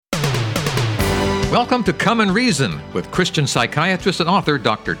Welcome to Come and Reason with Christian psychiatrist and author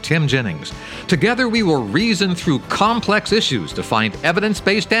Dr. Tim Jennings. Together we will reason through complex issues to find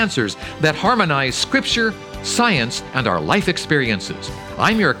evidence-based answers that harmonize Scripture, science, and our life experiences.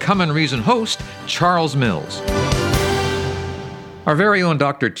 I'm your Come and Reason host, Charles Mills. Our very own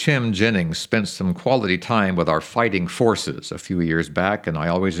Dr. Tim Jennings spent some quality time with our fighting forces a few years back, and I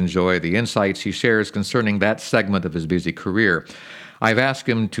always enjoy the insights he shares concerning that segment of his busy career. I've asked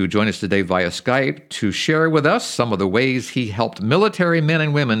him to join us today via Skype to share with us some of the ways he helped military men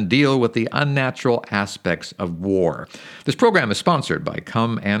and women deal with the unnatural aspects of war. This program is sponsored by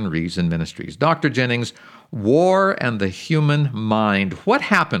Come and Reason Ministries. Dr. Jennings, war and the human mind. What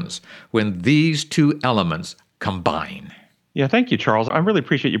happens when these two elements combine? Yeah, thank you, Charles. I really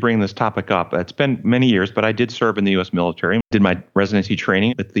appreciate you bringing this topic up. It's been many years, but I did serve in the U.S. military, did my residency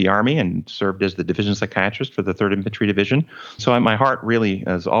training at the Army, and served as the division psychiatrist for the 3rd Infantry Division. So my heart really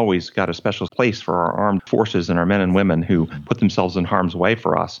has always got a special place for our armed forces and our men and women who put themselves in harm's way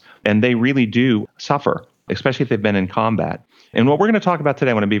for us. And they really do suffer, especially if they've been in combat. And what we're going to talk about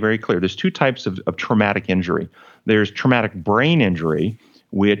today, I want to be very clear. There's two types of traumatic injury. There's traumatic brain injury,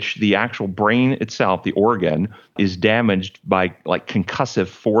 which the actual brain itself, the organ, is damaged by like concussive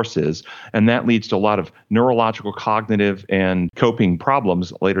forces. And that leads to a lot of neurological, cognitive, and coping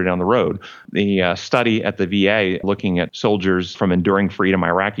problems later down the road. The study at the VA looking at soldiers from Enduring Freedom,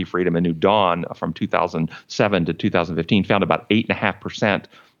 Iraqi Freedom, and New Dawn from 2007 to 2015 found about 8.5%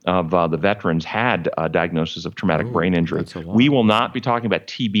 of the veterans had a diagnosis of traumatic brain injury. We will not be talking about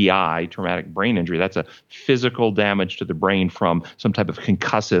TBI, traumatic brain injury. That's a physical damage to the brain from some type of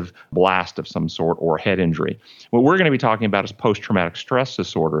concussive blast of some sort or head injury. What we're going to be talking about is post-traumatic stress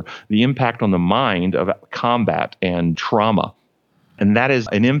disorder, the impact on the mind of combat and trauma. And that is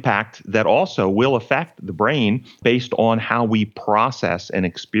an impact that also will affect the brain based on how we process and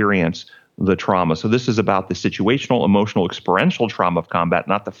experience the trauma. So this is about the situational, emotional, experiential trauma of combat,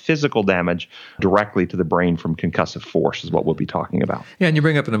 not the physical damage directly to the brain from concussive force is what we'll be talking about. Yeah, and you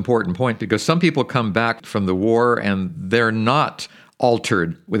bring up an important point because some people come back from the war and they're not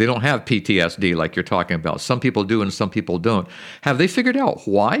altered. They don't have PTSD like you're talking about. Some people do and some people don't. Have they figured out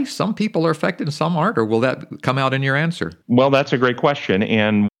why some people are affected and some aren't, or will that come out in your answer? Well, that's a great question.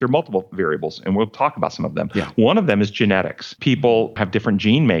 And there are multiple variables, and we'll talk about some of them. Yeah. One of them is genetics. People have different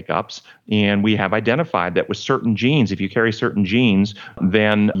gene makeups, and we have identified that with certain genes, if you carry certain genes,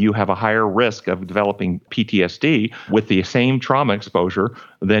 then you have a higher risk of developing PTSD with the same trauma exposure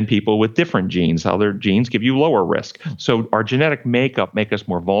than people with different genes. Other genes give you lower risk. So our genetic makeup make us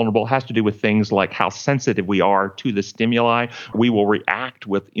more vulnerable. It has to do with things like how sensitive we are to the stimuli. We will react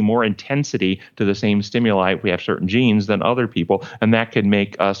with more intensity to the same stimuli if we have certain genes than other people, and that can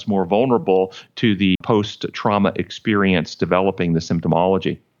make us more vulnerable to the post-trauma experience developing the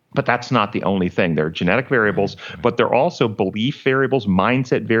symptomology. But that's not the only thing. There are genetic variables, but there are also belief variables,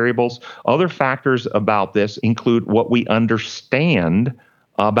 mindset variables. Other factors about this include what we understand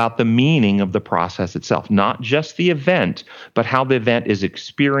about the meaning of the process itself, not just the event, but how the event is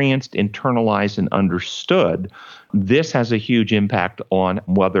experienced, internalized, and understood. This has a huge impact on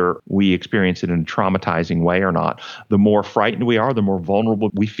whether we experience it in a traumatizing way or not. The more frightened we are, the more vulnerable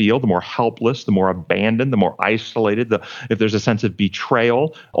we feel, the more helpless, the more abandoned, the more isolated, if there's a sense of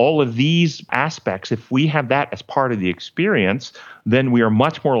betrayal. All of these aspects, if we have that as part of the experience, then we are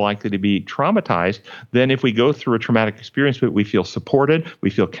much more likely to be traumatized than if we go through a traumatic experience, but we feel supported, we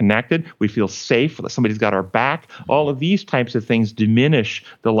feel connected, we feel safe, that somebody's got our back. All of these types of things diminish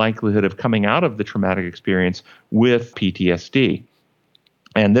the likelihood of coming out of the traumatic experience with PTSD.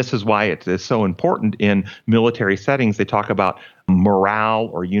 And this is why it is so important in military settings. They talk about morale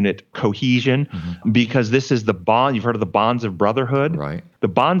or unit cohesion, because this is the bond. You've heard of the bonds of brotherhood? Right. The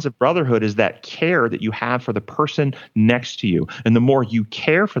bonds of brotherhood is that care that you have for the person next to you. And the more you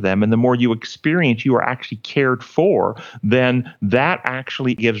care for them and the more you experience you are actually cared for, then that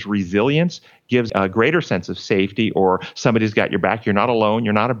actually gives resilience, gives a greater sense of safety, or somebody's got your back. You're not alone.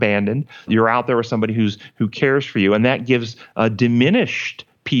 You're not abandoned. You're out there with somebody who cares for you. And that gives a diminished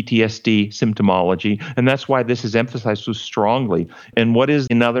PTSD symptomology, and that's why this is emphasized so strongly. And what is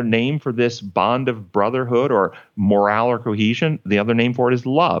another name for this bond of brotherhood or morale or cohesion? The other name for it is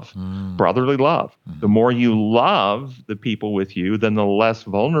love, brotherly love. The more you love the people with you, then the less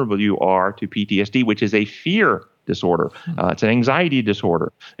vulnerable you are to PTSD, which is a fear disorder. It's an anxiety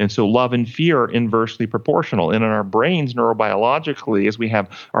disorder. And so love and fear are inversely proportional. And in our brains, neurobiologically, as we have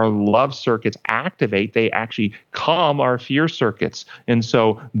our love circuits activate, they actually calm our fear circuits. And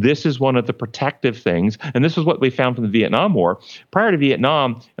so this is one of the protective things. And this is what we found from the Vietnam War. Prior to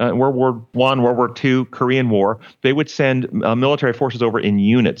Vietnam, World War I, World War II, Korean War, they would send military forces over in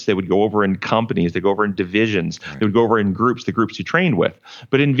units. They would go over in companies. They go over in divisions. They would go over in groups, the groups you trained with.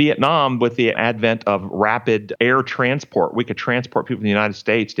 But in Vietnam, with the advent of rapid air transport, we could transport people from the United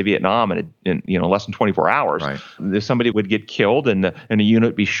States to Vietnam in less than 24 hours. Right. If somebody would get killed and a unit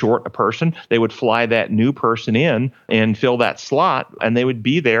would be short a person, they would fly that new person in and fill that slot, and they would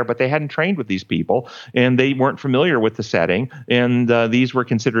be there, but they hadn't trained with these people, and they weren't familiar with the setting, and these were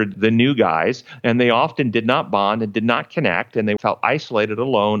considered the new guys, and they often did not bond and did not connect, and they felt isolated,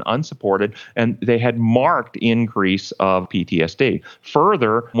 alone, unsupported, and they had marked increase of PTSD.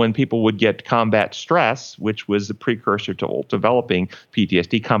 Further, when people would get combat stress, which was the precursor to developing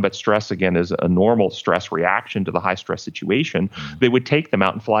PTSD, combat stress, again, is a normal stress reaction to the high stress situation, they would take them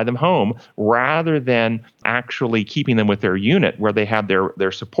out and fly them home rather than actually keeping them with their unit where they had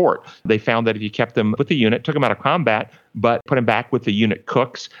their support. They found that if you kept them with the unit, took them out of combat, but put them back with the unit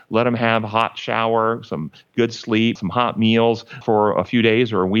cooks, let them have a hot shower, some good sleep, some hot meals for a few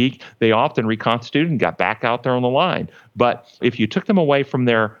days or a week, they often reconstituted and got back out there on the line. But if you took them away from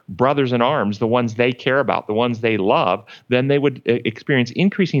their brothers in arms, the ones they care about, the ones they love, then they would experience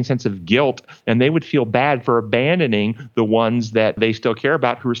increasing sense of guilt, and they would feel bad for abandoning the ones that they still care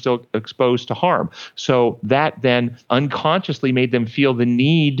about who are still exposed to harm. So that then unconsciously made them feel the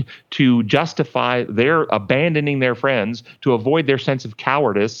need to justify their abandoning their friends to avoid their sense of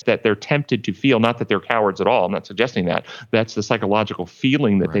cowardice that they're tempted to feel. Not that they're cowards at all. I'm not suggesting that. That's the psychological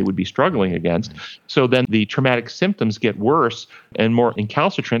feeling that they would be struggling against. So then the traumatic symptoms get worse and more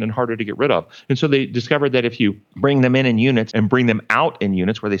incalcitrant and harder to get rid of. And so they discovered that if you bring them in units and bring them out in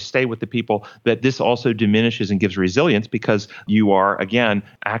units where they stay with the people, that this also diminishes and gives resilience because you are, again,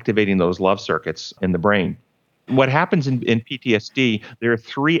 activating those love circuits in the brain. What happens in PTSD, there are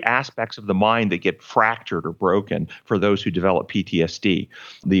three aspects of the mind that get fractured or broken for those who develop PTSD.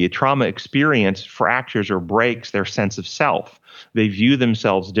 The trauma experience fractures or breaks their sense of self. They view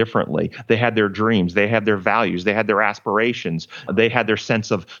themselves differently. They had their dreams. They had their values. They had their aspirations. They had their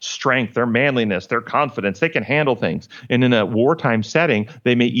sense of strength, their manliness, their confidence. They can handle things. And in a wartime setting,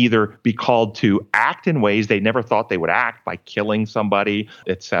 they may either be called to act in ways they never thought they would act by killing somebody,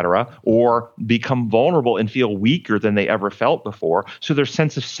 etc., or become vulnerable and feel weaker than they ever felt before. So their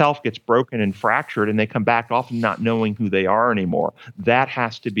sense of self gets broken and fractured, and they come back often not knowing who they are anymore. That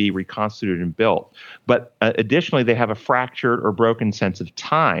has to be reconstituted and built. But additionally, they have a fractured or broken sense of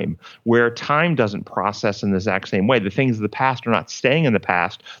time, where time doesn't process in the exact same way. The things of the past are not staying in the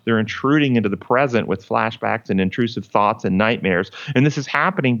past. They're intruding into the present with flashbacks and intrusive thoughts and nightmares. And this is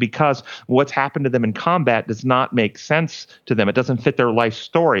happening because what's happened to them in combat does not make sense to them. It doesn't fit their life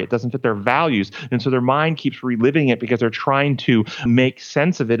story. It doesn't fit their values. And so their mind keeps reliving it because they're trying to make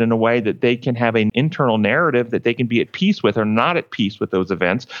sense of it in a way that they can have an internal narrative that they can be at peace with or not at peace with those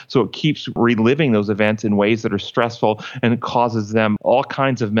events. So it keeps reliving those events in ways that are stressful, and it causes them all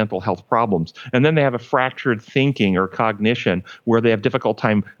kinds of mental health problems. And then they have a fractured thinking or cognition where they have difficult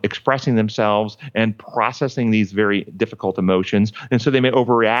time expressing themselves and processing these very difficult emotions. And so they may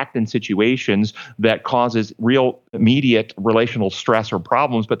overreact in situations that causes real immediate relational stress or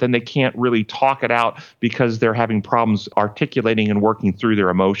problems, but then they can't really talk it out because they're having problems articulating and working through their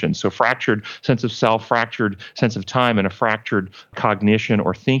emotions. So fractured sense of self, fractured sense of time, and a fractured cognition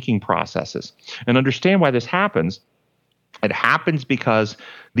or thinking processes. And understand why this happens. It happens because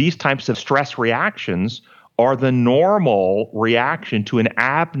these types of stress reactions are the normal reaction to an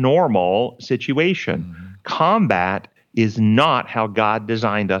abnormal situation. Mm-hmm. Combat is not how God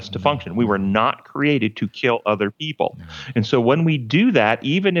designed us to function. We were not created to kill other people. And so when we do that,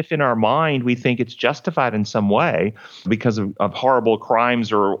 even if in our mind we think it's justified in some way because of horrible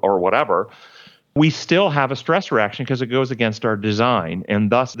crimes or whatever, we still have a stress reaction because it goes against our design. And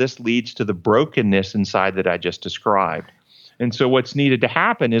thus, this leads to the brokenness inside that I just described. And so what's needed to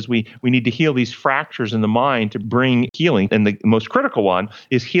happen is we need to heal these fractures in the mind to bring healing. And the most critical one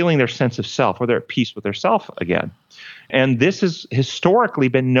is healing their sense of self, where they're at peace with their self again. And this has historically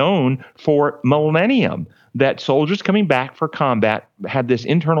been known for millennium, that soldiers coming back for combat had this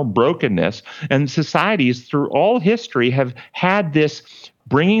internal brokenness, and societies through all history have had this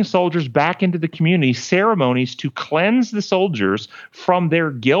bringing soldiers back into the community, ceremonies to cleanse the soldiers from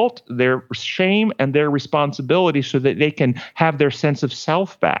their guilt, their shame, and their responsibility so that they can have their sense of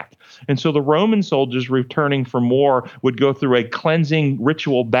self back. And so the Roman soldiers returning from war would go through a cleansing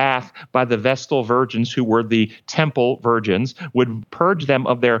ritual bath by the Vestal virgins, who were the temple virgins, would purge them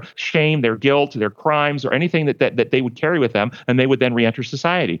of their shame, their guilt, their crimes, or anything that they would carry with them, and they would then reenter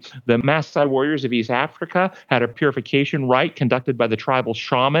society. The Maasai warriors of East Africa had a purification rite conducted by the tribal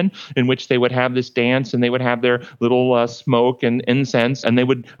shaman, in which they would have this dance, and they would have their little smoke and incense, and they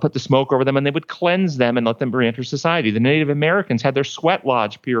would put the smoke over them, and they would cleanse them and let them reenter society. The Native Americans had their sweat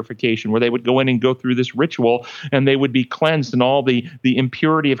lodge purification, where they would go in and go through this ritual, and they would be cleansed, and all the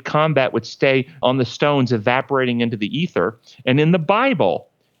impurity of combat would stay on the stones, evaporating into the ether. And in the Bible,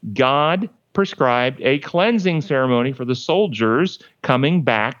 God prescribed a cleansing ceremony for the soldiers coming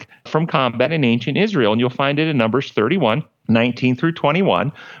back from combat in ancient Israel. And you'll find it in Numbers 31, 19 through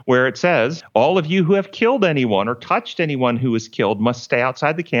 21, where it says, all of you who have killed anyone or touched anyone who is killed must stay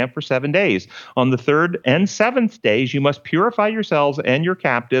outside the camp for 7 days. On the third and seventh days, you must purify yourselves and your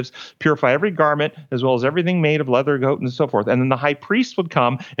captives, purify every garment, as well as everything made of leather, goat, and so forth. And then the high priest would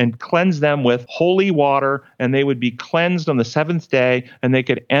come and cleanse them with holy water, and they would be cleansed on the seventh day, and they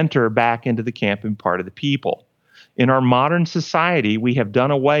could enter back into the camp and be part of the people. In our modern society, we have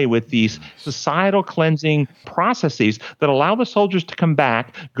done away with these societal cleansing processes that allow the soldiers to come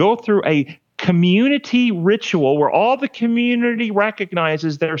back, go through a community ritual where all the community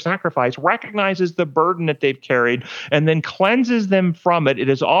recognizes their sacrifice, recognizes the burden that they've carried, and then cleanses them from it. It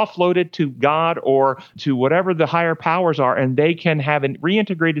is offloaded to God or to whatever the higher powers are, and they can have a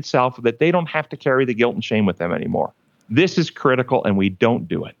reintegrated self that they don't have to carry the guilt and shame with them anymore. This is critical, and we don't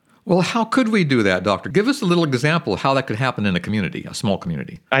do it. Well, how could we do that, Doctor? Give us a little example of how that could happen in a community, a small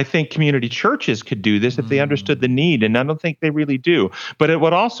community. I think community churches could do this if they understood the need, and I don't think they really do. But it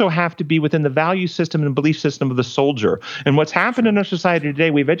would also have to be within the value system and belief system of the soldier. And what's happened in our society today,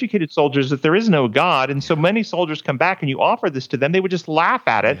 we've educated soldiers that there is no God, and so many soldiers come back and you offer this to them, they would just laugh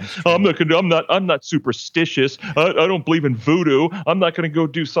at it. I'm not superstitious. I don't believe in voodoo. I'm not going to go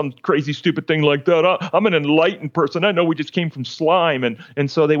do some crazy stupid thing like that. I'm an enlightened person. I know we just came from slime,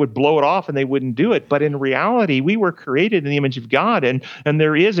 and so they would blow it off and they wouldn't do it. But in reality, we were created in the image of God, and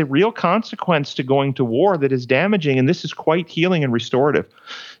there is a real consequence to going to war that is damaging, and this is quite healing and restorative.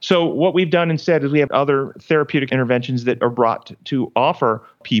 So what we've done instead is we have other therapeutic interventions that are brought to offer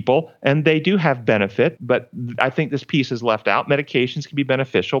people, and they do have benefit, but I think this piece is left out. Medications can be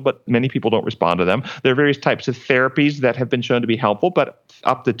beneficial, but many people don't respond to them. There are various types of therapies that have been shown to be helpful, but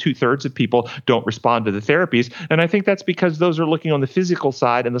up to 2/3 of people don't respond to the therapies. And I think that's because those are looking on the physical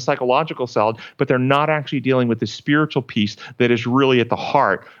side and the psychological side, but they're not actually dealing with the spiritual piece that is really at the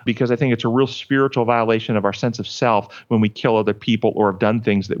heart, because I think it's a real spiritual violation of our sense of self when we kill other people or have done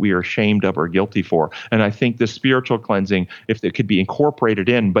things that we are ashamed of or guilty for. And I think the spiritual cleansing, if it could be incorporated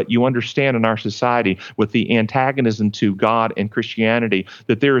in, but you understand in our society with the antagonism to God and Christianity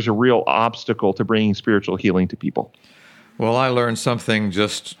that there is a real obstacle to bringing spiritual healing to people. Well, I learned something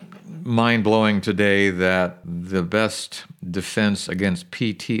just mind-blowing today, that the best defense against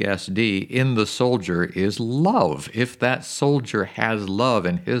PTSD in the soldier is love. If that soldier has love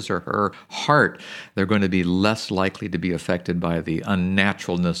in his or her heart, they're going to be less likely to be affected by the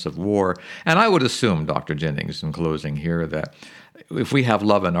unnaturalness of war. And I would assume, Dr. Jennings, in closing here, that if we have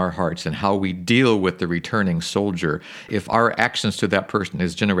love in our hearts and how we deal with the returning soldier, if our actions to that person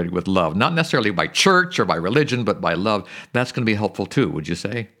is generated with love, not necessarily by church or by religion, but by love, that's going to be helpful too, would you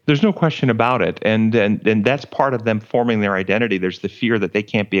say? There's no question about it. And that's part of them forming their identity. There's the fear that they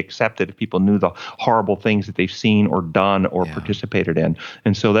can't be accepted if people knew the horrible things that they've seen or done or participated in.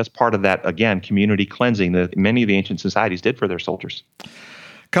 And so that's part of that, again, community cleansing that many of the ancient societies did for their soldiers.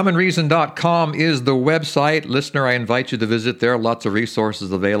 ComeAndReason.com is the website. Listener, I invite you to visit there. Lots of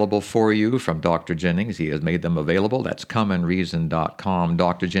resources available for you from Dr. Jennings. He has made them available. That's ComeAndReason.com.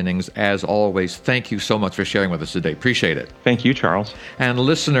 Dr. Jennings, as always, thank you so much for sharing with us today. Appreciate it. Thank you, Charles. And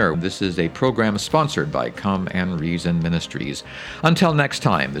listener, this is a program sponsored by Come and Reason Ministries. Until next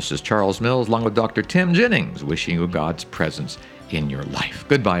time, this is Charles Mills along with Dr. Tim Jennings, wishing you God's presence in your life.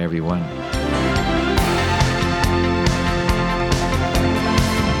 Goodbye, everyone.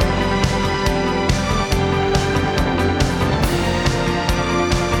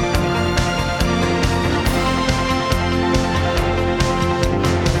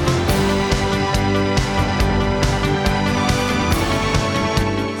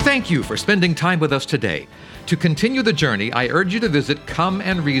 Thank you for spending time with us today. To continue the journey, I urge you to visit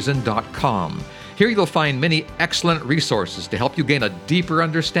ComeAndReason.com. Here you'll find many excellent resources to help you gain a deeper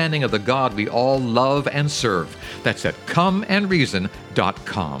understanding of the God we all love and serve. That's at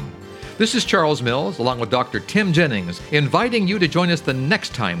comeandreason.com. This is Charles Mills, along with Dr. Tim Jennings, inviting you to join us the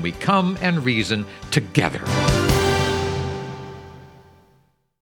next time we come and reason together.